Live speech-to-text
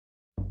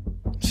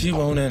She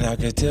want it, I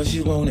can tell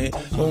she want it.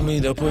 Want me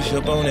to push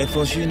up on it,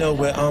 for she know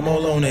where I'm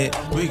all on it.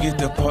 We get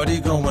the party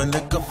going,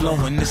 liquor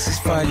flowing, this is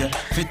fire.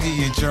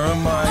 50 and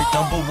Jeremih,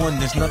 #1,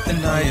 there's nothing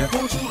higher.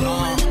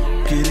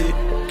 Get it,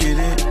 get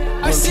it.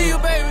 I see you,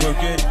 baby.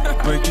 Work it,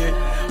 break it,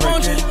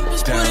 break it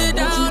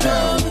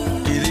down.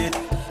 Get it,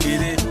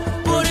 get it.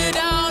 Put it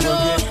down,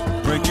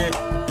 break it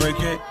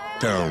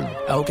down.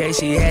 Okay,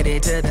 she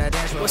headed to the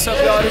dance. What's up,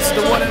 y'all? This is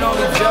the one and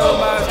only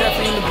Jeremih,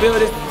 definitely in the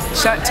building.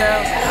 Shot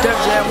Town, Def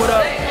Jam, what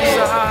up? This is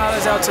a high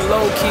hollers out to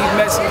low key,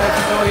 messy, man.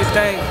 Keep doing your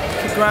thing,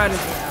 keep grinding.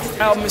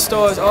 Album in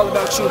stores, all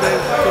about you,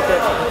 baby. Get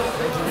that.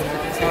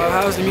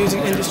 How's the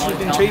music industry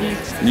been treating you?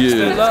 Yeah. It's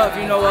been love,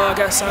 you know. I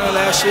got signed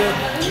last year,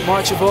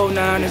 March of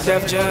 '09 in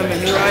Def Jam,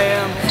 and here I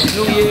am,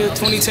 New Year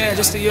 2010,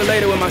 just a year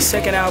later with my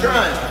second album.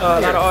 A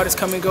lot of artists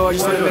come and go. I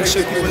just want to make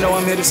sure people know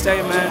I'm here to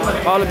stay, man.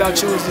 All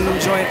About You is the new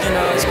joint, and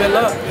it's been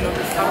love. You know,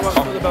 how do I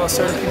feel about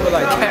certain people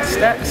like Cat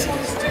Stacks?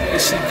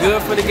 Is she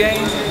good for the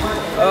game?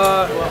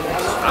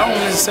 I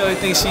don't necessarily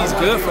think she's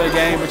good for the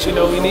game, but you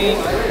know, we need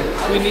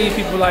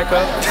people like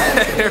her.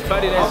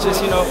 Everybody that's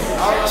just, you know,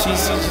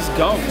 she's just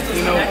gone,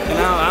 you know. And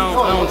I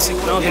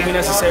don't think we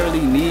necessarily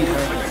need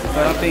her.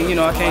 But I think, you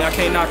know, I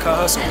can't knock her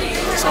hustle.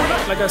 So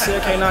like I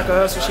said, I can't knock her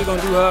hustle. She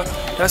gonna do her.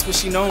 That's what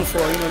she known for,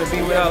 you know, to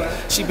be without.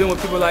 She been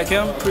with people like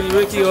him, Pretty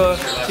Ricky, or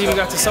she even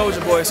got the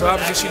Soulja Boy. So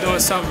obviously she doing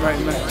something right,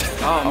 man.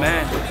 Oh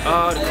man,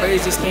 the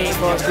craziest thing as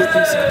far as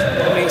groupies.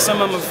 I mean,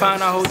 some of them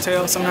find our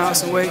hotel somehow,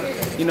 some way.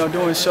 You know,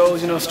 doing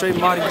shows, you know, straight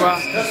Mardi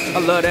Gras. I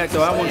love that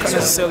though. I wouldn't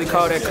necessarily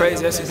call that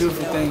crazy. That's a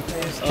beautiful thing.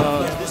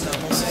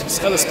 It's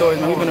hella stories,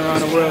 man. We've been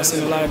around the world,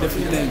 seen a lot of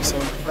different things. So,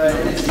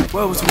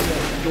 where was we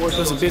at? There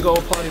was a big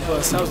old party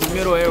bus. That was the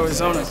middle of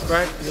Arizona,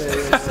 right?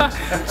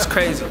 It's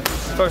crazy.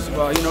 First of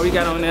all, you know, we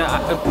got on there.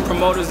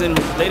 Promoters they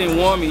didn't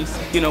warn me,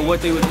 you know,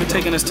 what they were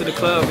taking us to the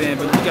club in.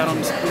 But we got on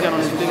this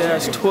big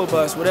ass tour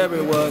bus, whatever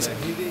it was.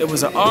 It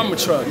was an armor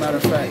truck, matter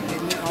of fact.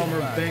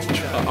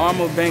 An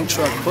armor bank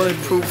truck,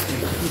 bulletproof.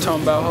 You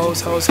talking about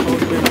hoes,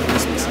 Merry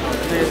Christmas.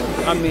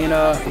 I mean,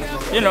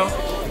 you know,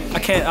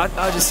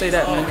 I'll just say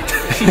that, man.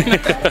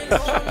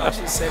 I'll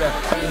just say that.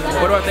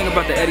 What do I think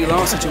about the Eddie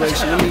Long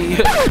situation? I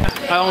mean,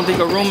 I don't think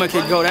a rumor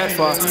could go that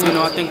far. You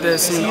know, I think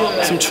there's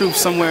some truth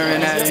somewhere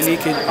in that, and he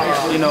could,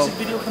 you know,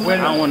 I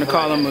don't want to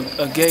call him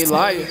a gay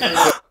liar.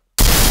 I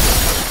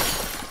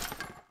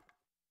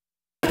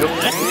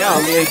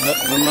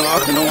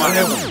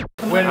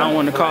don't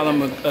want to call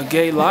him a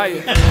gay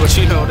liar, but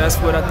you know, that's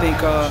what I think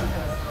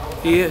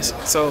he is.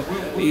 So,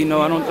 you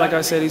know, like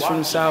I said, he's from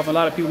the South. A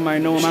lot of people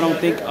might know him. I don't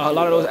think a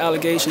lot of those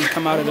allegations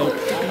come out of the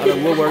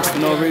woodworks for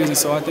no reason.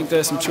 So I think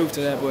there's some truth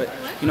to that. But,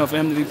 you know, for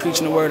him to be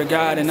preaching the word of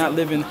God and not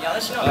living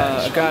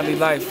a godly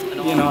life,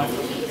 you know,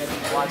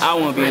 I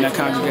won't be in that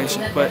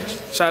congregation. But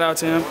shout out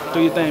to him.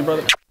 Do your thing,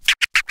 brother.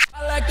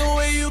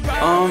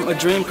 A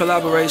dream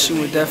collaboration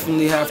would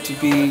definitely have to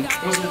be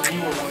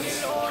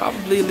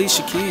probably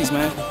Alicia Keys,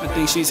 man. I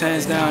think she's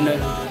hands down the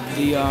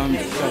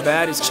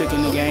baddest chick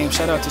in the game.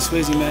 Shout out to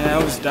Swizzy, man.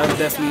 That was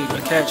definitely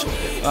a catch.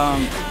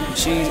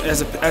 She,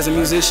 as a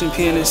musician,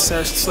 pianist,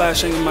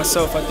 /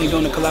 myself, I think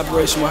doing a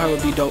collaboration with her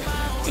would be dope.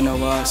 You know,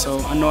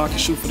 so I know I can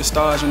shoot for the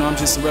stars. You know, I'm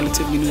just a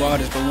relatively new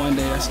artist, but one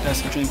day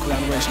that's a dream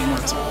collaboration.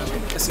 Let's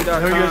see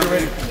that.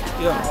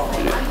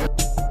 Yeah.